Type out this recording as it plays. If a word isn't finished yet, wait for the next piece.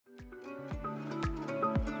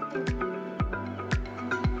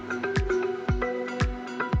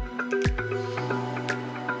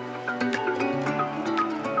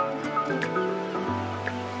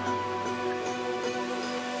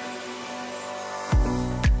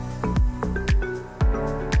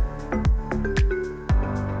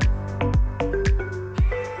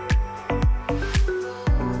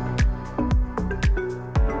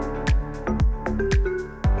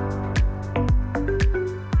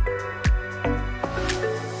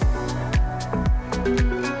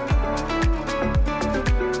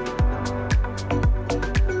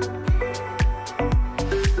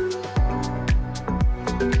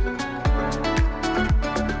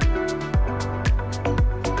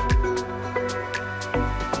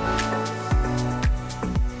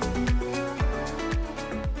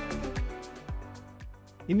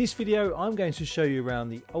In this video, I'm going to show you around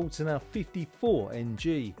the Altena 54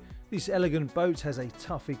 NG. This elegant boat has a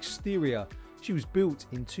tough exterior. She was built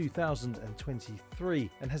in 2023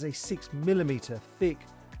 and has a 6mm thick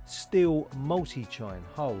steel multi-chine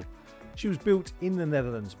hull. She was built in the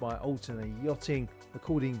Netherlands by Altena Yachting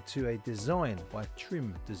according to a design by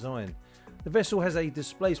Trim Design. The vessel has a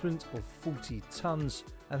displacement of 40 tons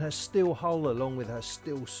and her steel hull along with her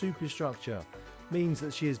steel superstructure means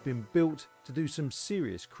that she has been built to do some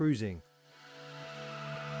serious cruising.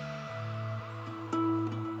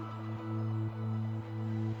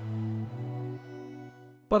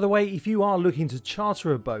 By the way, if you are looking to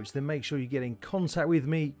charter a boat, then make sure you get in contact with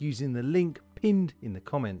me using the link pinned in the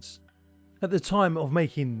comments. At the time of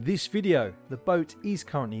making this video, the boat is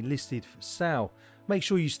currently listed for sale. Make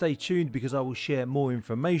sure you stay tuned because I will share more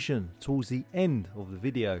information towards the end of the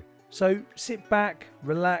video. So sit back,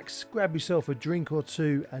 relax, grab yourself a drink or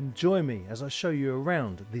two and join me as I show you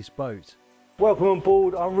around this boat. Welcome on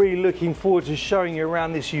board. I'm really looking forward to showing you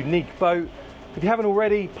around this unique boat. If you haven't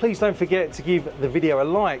already, please don't forget to give the video a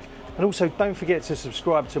like, and also don't forget to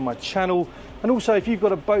subscribe to my channel. And also, if you've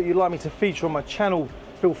got a boat you'd like me to feature on my channel,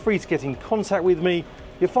 feel free to get in contact with me.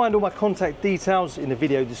 You'll find all my contact details in the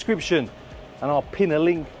video description, and I'll pin a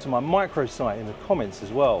link to my microsite in the comments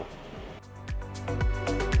as well.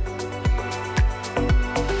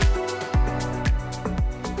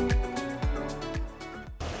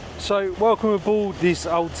 So welcome aboard this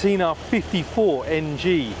Altena 54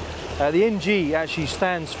 NG. The NG actually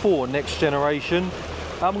stands for next generation.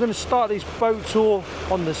 I'm going to start this boat tour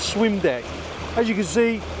on the swim deck. As you can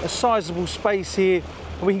see, a sizable space here,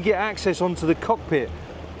 and we can get access onto the cockpit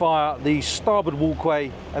via the starboard walkway,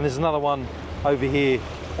 and there's another one over here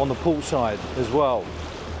on the port side as well.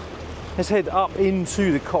 Let's head up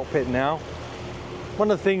into the cockpit now. One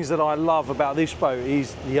of the things that I love about this boat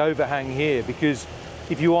is the overhang here, because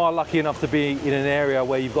if you are lucky enough to be in an area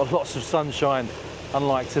where you've got lots of sunshine,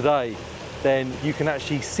 unlike today, then you can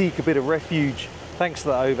actually seek a bit of refuge thanks to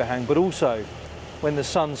that overhang. But also, when the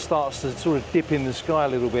sun starts to sort of dip in the sky a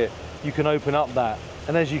little bit, you can open up that.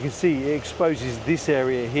 And as you can see, it exposes this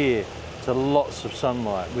area here to lots of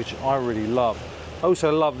sunlight, which I really love. I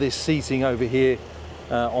also love this seating over here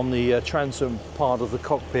on the transom part of the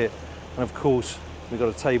cockpit. And of course, we've got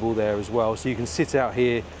a table there as well, so you can sit out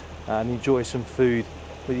here and enjoy some food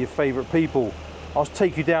with your favourite people. I'll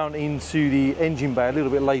take you down into the engine bay a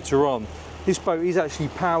little bit later on. This boat is actually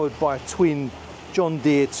powered by twin John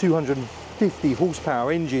Deere 250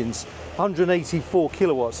 horsepower engines, 184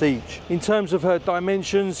 kilowatts each. In terms of her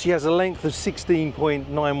dimensions, she has a length of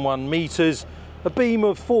 16.91 metres, a beam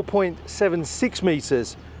of 4.76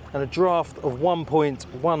 metres and a draft of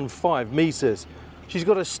 1.15 metres. She's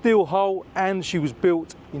got a steel hull and she was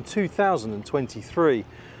built in 2023.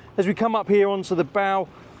 As we come up here onto the bow,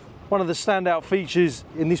 one of the standout features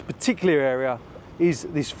in this particular area is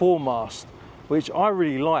this foremast, which I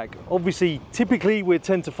really like. Obviously, typically we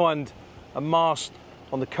tend to find a mast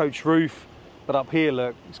on the coach roof, but up here,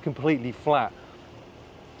 look, it's completely flat.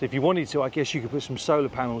 So if you wanted to, I guess you could put some solar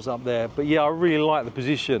panels up there. But yeah, I really like the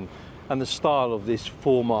position and the style of this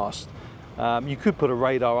foremast. You could put a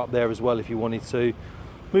radar up there as well if you wanted to.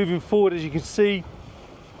 Moving forward, as you can see,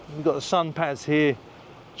 we've got the sun pads here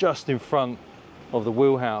just in front of the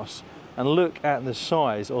wheelhouse, and look at the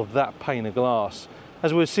size of that pane of glass.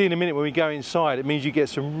 As we'll see in a minute when we go inside, it means you get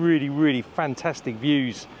some really fantastic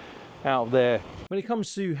views out there. When it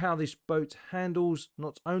comes to how this boat handles,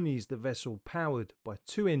 not only is the vessel powered by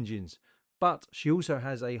two engines, but she also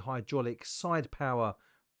has a hydraulic side power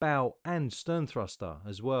bow and stern thruster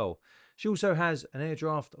as well. She also has an air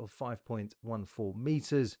draft of 5.14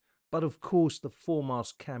 meters, but of course the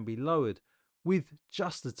foremast can be lowered with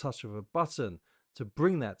just the touch of a button to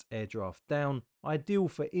bring that air draft down, ideal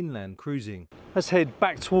for inland cruising. Let's head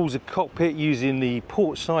back towards the cockpit using the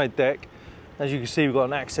port side deck. As you can see, we've got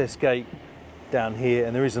an access gate down here,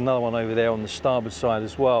 and there is another one over there on the starboard side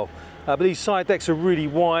as well. But these side decks are really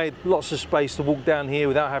wide, lots of space to walk down here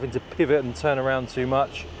without having to pivot and turn around too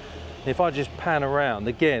much. And if I just pan around,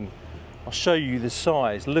 again, I'll show you the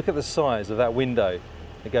size. Look at the size of that window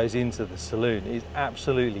that goes into the saloon. It is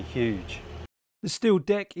absolutely huge. The steel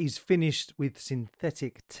deck is finished with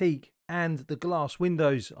synthetic teak, and the glass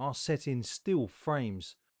windows are set in steel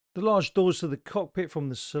frames. The large doors to the cockpit from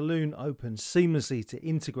the saloon open seamlessly to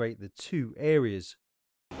integrate the two areas.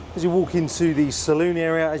 As you walk into the saloon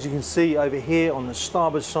area, as you can see over here on the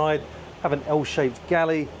starboard side, have an L-shaped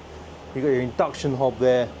galley. You've got your induction hob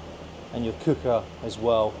there and your cooker as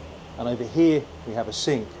well. And over here we have a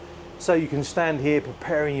sink. So you can stand here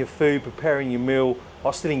preparing your food, preparing your meal,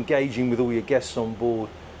 while still engaging with all your guests on board.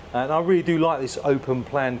 And I really do like this open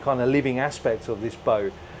plan kind of living aspect of this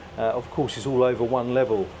boat. Of course, it's all over one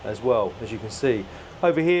level as well, as you can see.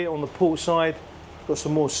 Over here on the port side, got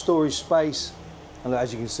some more storage space. And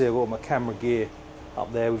as you can see, I've got my camera gear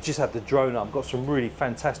up there. We've just had the drone up. Got some really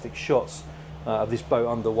fantastic shots of this boat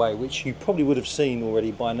underway, which you probably would have seen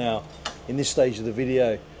already by now in this stage of the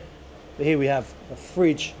video. But here we have a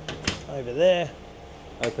fridge over there.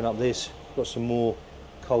 Open up this, got some more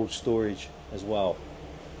cold storage as well.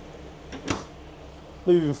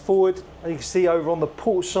 Moving forward, as you can see over on the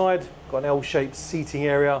port side, got an L-shaped seating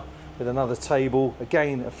area with another table.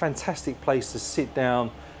 Again, a fantastic place to sit down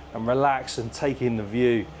and relax and take in the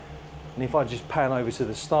view. And if I just pan over to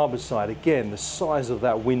the starboard side, again, the size of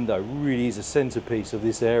that window really is a centerpiece of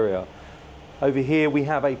this area. Over here we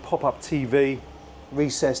have a pop-up TV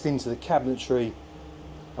recessed into the cabinetry,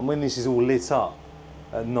 and when this is all lit up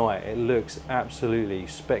at night, it looks absolutely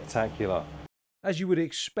spectacular. As you would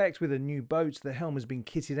expect with a new boat, the helm has been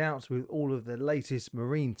kitted out with all of the latest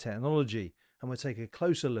marine technology, and we'll take a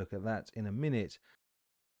closer look at that in a minute.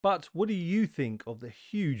 But what do you think of the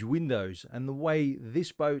huge windows and the way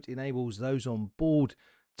this boat enables those on board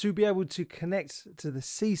to be able to connect to the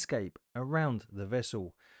seascape around the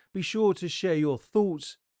vessel? Be sure to share your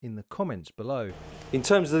thoughts in the comments below. In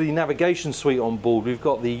terms of the navigation suite on board, we've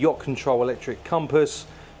got the Yacht Control electric compass,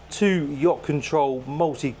 2 Yacht Control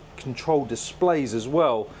multi-control displays as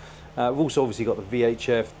well. We've also obviously got the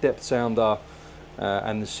VHF depth sounder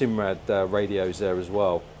and the Simrad radios there as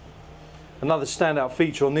well. Another standout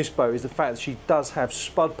feature on this boat is the fact that she does have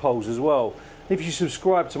spud poles as well. If you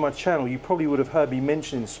subscribe to my channel, you probably would have heard me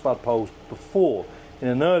mentioning spud poles before in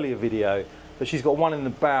an earlier video, but she's got one in the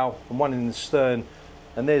bow and one in the stern,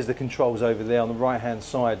 and there's the controls over there on the right hand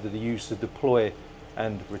side that are used to deploy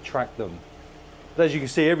and retract them. But as you can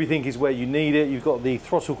see, everything is where you need it. You've got the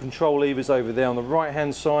throttle control levers over there on the right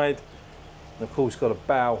hand side, and of course got a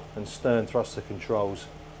bow and stern thruster controls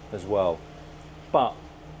as well. But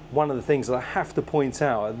one of the things that I have to point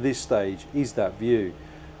out at this stage is that view.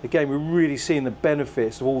 Again, we're really seeing the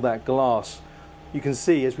benefits of all that glass. You can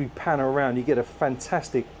see as we pan around, you get a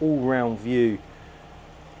fantastic all-round view,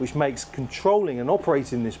 which makes controlling and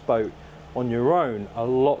operating this boat on your own a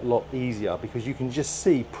lot easier, because you can just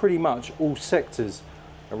see pretty much all sectors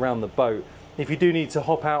around the boat. If you do need to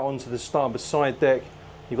hop out onto the starboard side deck,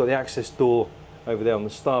 you've got the access door over there on the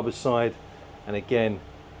starboard side, and again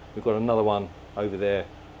we've got another one over there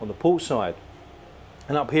on the port side.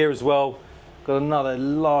 And up here as well, got another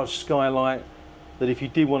large skylight that if you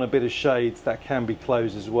did want a bit of shade, that can be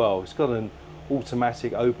closed as well. It's got an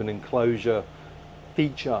automatic open and closure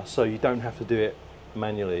feature, so you don't have to do it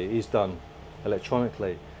manually. It is done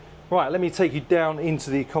electronically. Right, let me take you down into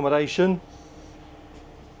the accommodation.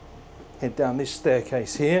 Head down this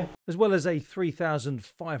staircase here. As well as a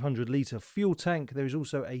 3,500 litre fuel tank, there is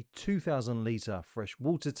also a 2,000 litre fresh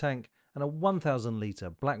water tank and a 1,000 litre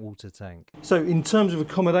black water tank. So in terms of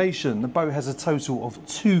accommodation, the boat has a total of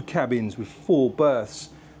 2 cabins with 4 berths.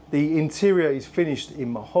 The interior is finished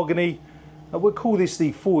in mahogany. We'll call this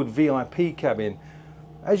the forward VIP cabin.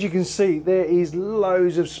 As you can see, there is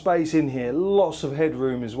loads of space in here, lots of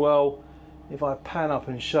headroom as well. If I pan up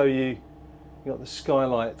and show you, you've got the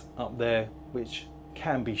skylight up there, which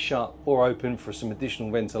can be shut or open for some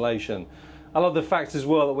additional ventilation. I love the fact as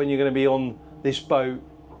well that when you're going to be on this boat,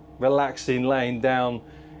 relaxing, laying down,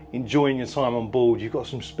 enjoying your time on board, you've got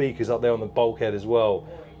some speakers up there on the bulkhead as well,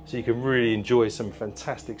 so you can really enjoy some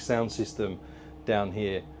fantastic sound system down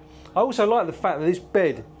here. I also like the fact that this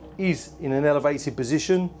bed is in an elevated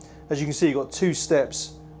position. As you can see, you've got 2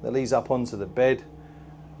 steps that leads up onto the bed,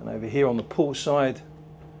 and over here on the port side,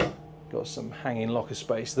 got some hanging locker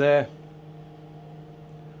space there.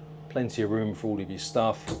 Plenty of room for all of your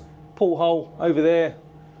stuff. Porthole over there,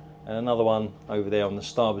 and another one over there on the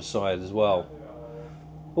starboard side as well.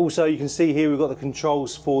 Also, you can see here we've got the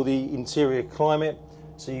controls for the interior climate,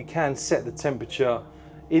 so you can set the temperature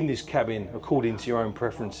in this cabin according to your own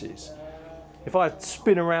preferences. If I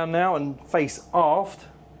spin around now and face aft,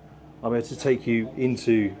 I'm able to take you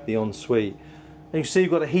into the ensuite. And you can see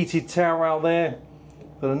you've got a heated towel out there,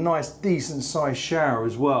 but a nice decent sized shower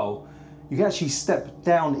as well. You can actually step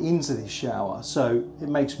down into this shower, so it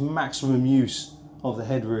makes maximum use of the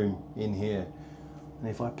headroom in here. And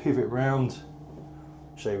if I pivot round,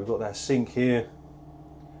 show you we've got that sink here,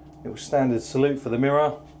 little standard salute for the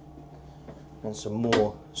mirror, and some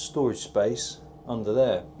more storage space under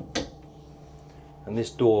there. And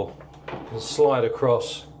this door can slide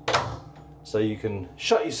across, so you can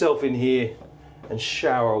shut yourself in here and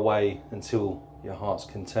shower away until your heart's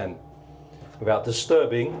content, without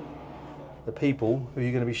disturbing the people who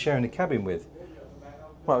you're going to be sharing the cabin with.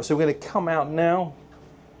 Right, so we're going to come out now,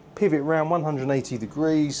 pivot around 180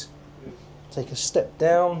 degrees, take a step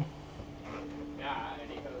down,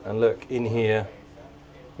 and look in here,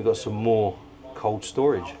 we've got some more cold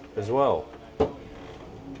storage as well.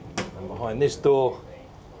 And behind this door,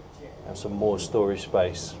 have some more storage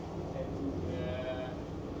space.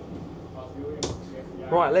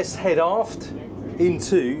 Right, let's head aft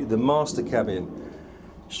into the master cabin.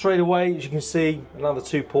 Straight away, as you can see, another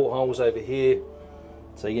 2 portholes over here,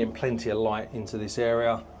 so you're getting plenty of light into this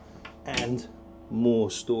area, and more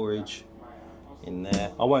storage in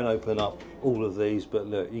there. I won't open up all of these, but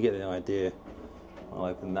look, you get the idea. I'll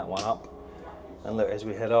open that one up, and look, as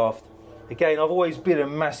we head aft, again, I've always been a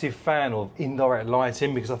massive fan of indirect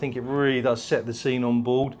lighting because I think it really does set the scene on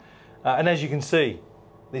board. And as you can see,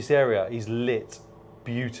 this area is lit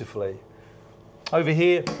beautifully. Over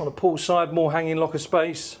here on the port side, more hanging locker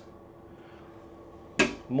space.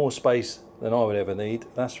 More space than I would ever need,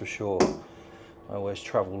 that's for sure. I always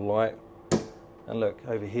travel light. And look,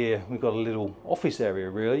 over here, we've got a little office area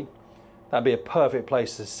really. That'd be a perfect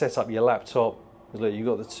place to set up your laptop. Look, you've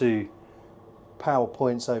got the 2 power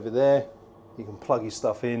points over there. You can plug your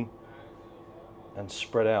stuff in and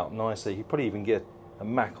spread out nicely. You probably even get a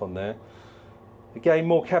Mac on there. Again,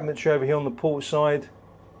 more cabinetry over here on the port side.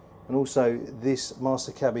 And also this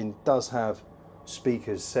master cabin does have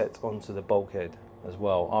speakers set onto the bulkhead as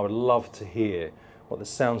well. I would love to hear what the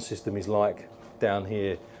sound system is like down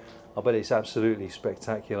here. I bet it's absolutely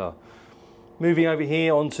spectacular. Moving over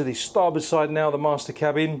here onto the starboard side now, the master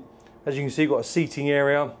cabin. As you can see, you've got a seating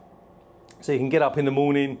area. So you can get up in the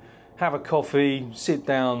morning, have a coffee, sit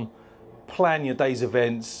down, plan your day's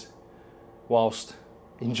events whilst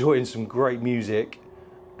enjoying some great music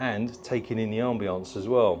and taking in the ambience as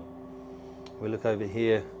well. We look over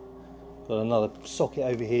here, got another socket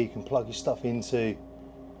over here you can plug your stuff into,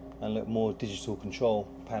 and look, more digital control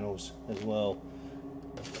panels as well.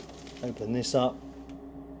 Open this up,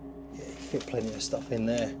 yeah, you fit plenty of stuff in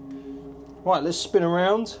there. Right, let's spin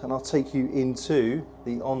around and I'll take you into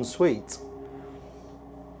the ensuite.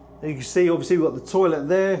 You can see, obviously we've got the toilet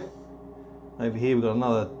there. Over here we've got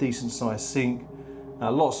another decent sized sink.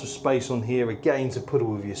 Lots of space on here again to put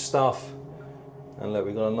all of your stuff. And look,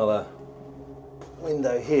 we've got another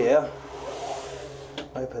window here.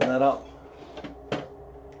 Open that up.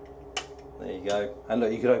 There you go. And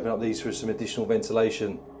look, you could open up these for some additional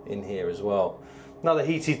ventilation in here as well. Another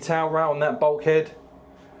heated towel rail on that bulkhead.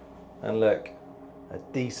 And look, a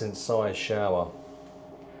decent sized shower.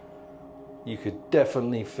 You could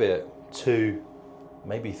definitely fit 2,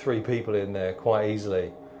 maybe 3 people in there quite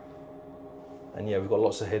easily. And yeah, we've got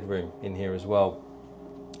lots of headroom in here as well.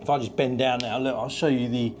 If I just bend down now, look, I'll show you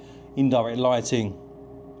the indirect lighting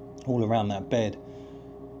all around that bed.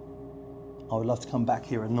 I would love to come back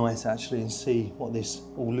here at night actually and see what this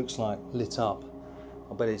all looks like lit up.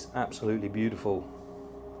 I bet it's absolutely beautiful.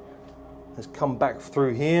 Let's come back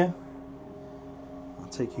through here. I'll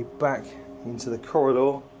take you back into the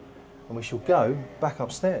corridor and we shall go back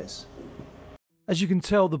upstairs. As you can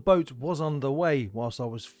tell, the boat was underway whilst I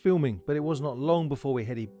was filming, but it was not long before we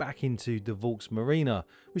headed back into the Vaux Marina,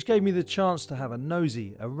 which gave me the chance to have a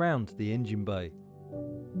nosy around the engine bay.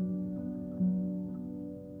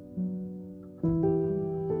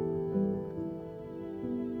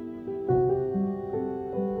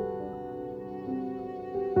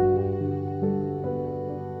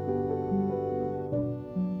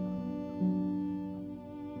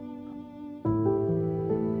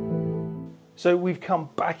 So we've come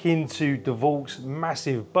back into the Vaux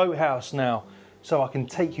massive boathouse now, so I can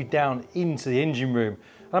take you down into the engine room.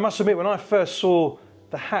 And I must admit, when I first saw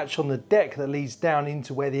the hatch on the deck that leads down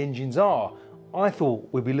into where the engines are, I thought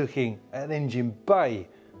we'd be looking at an engine bay,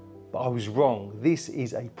 but I was wrong. This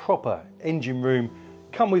is a proper engine room.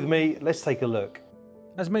 Come with me, let's take a look.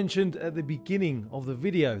 As mentioned at the beginning of the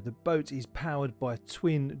video, the boat is powered by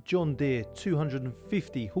twin John Deere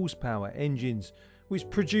 250 horsepower engines, which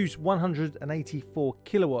produce 184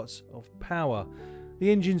 kilowatts of power.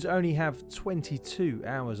 The engines only have 22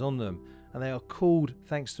 hours on them, and they are cooled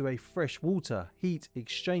thanks to a freshwater heat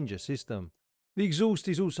exchanger system. The exhaust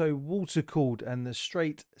is also water cooled, and the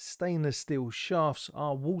straight stainless steel shafts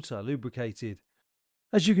are water lubricated.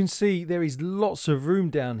 As you can see, there is lots of room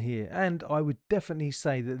down here, and I would definitely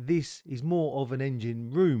say that this is more of an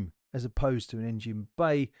engine room as opposed to an engine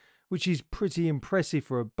bay, which is pretty impressive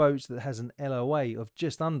for a boat that has an LOA of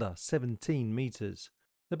just under 17 metres.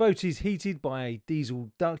 The boat is heated by a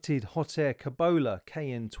diesel ducted hot air Cabola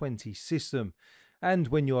KN20 system, and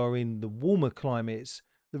when you are in the warmer climates,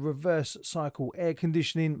 the reverse cycle air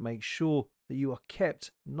conditioning makes sure that you are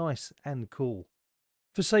kept nice and cool.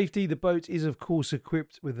 For safety, the boat is of course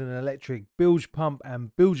equipped with an electric bilge pump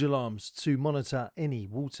and bilge alarms to monitor any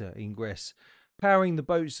water ingress. Powering the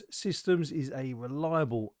boat's systems is a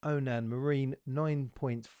reliable Onan Marine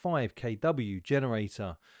 9.5 kW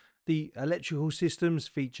generator. The electrical systems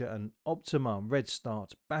feature an Optima Red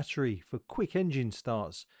Start battery for quick engine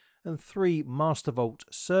starts and 3 Mastervolt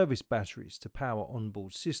service batteries to power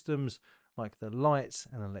onboard systems like the lights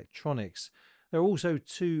and electronics. There are also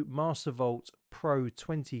 2 Mastervolt Pro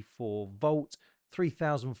 24 volt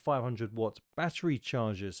 3500 watt battery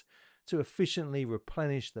chargers to efficiently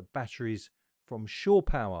replenish the batteries from shore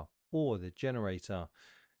power or the generator.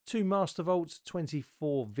 2 Mastervolt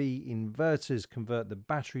 24V inverters convert the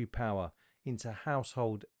battery power into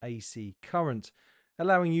household AC current,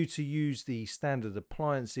 allowing you to use the standard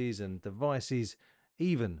appliances and devices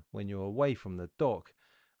even when you're away from the dock.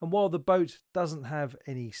 And while the boat doesn't have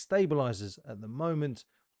any stabilizers at the moment,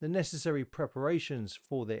 the necessary preparations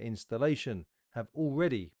for their installation have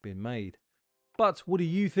already been made. But what do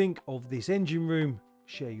you think of this engine room?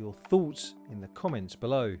 Share your thoughts in the comments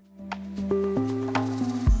below.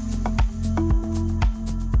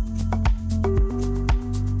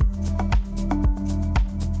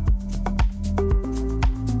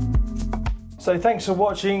 So thanks for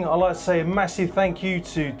watching. I'd like to say a massive thank you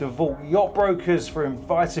to DeVault Yacht Brokers for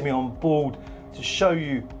inviting me on board to show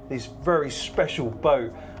you this very special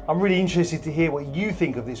boat. I'm really interested to hear what you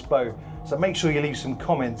think of this boat, so make sure you leave some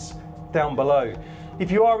comments down below.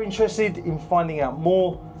 If you are interested in finding out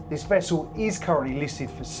more, this vessel is currently listed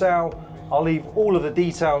for sale. I'll leave all of the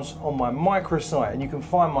details on my microsite, and you can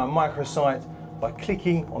find my microsite by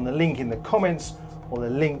clicking on the link in the comments or the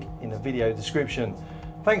link in the video description.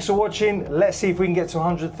 Thanks for watching. Let's see if we can get to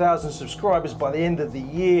 100,000 subscribers by the end of the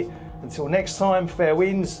year. Until next time, fair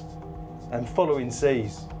winds and following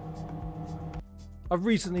seas. I've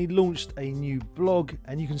recently launched a new blog,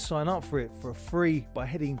 and you can sign up for it for free by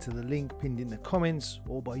heading to the link pinned in the comments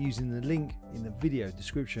or by using the link in the video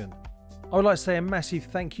description. I would like to say a massive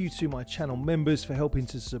thank you to my channel members for helping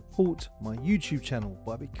to support my YouTube channel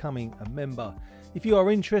by becoming a member. If you are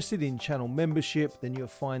interested in channel membership, then you'll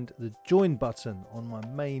find the join button on my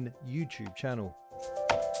main YouTube channel.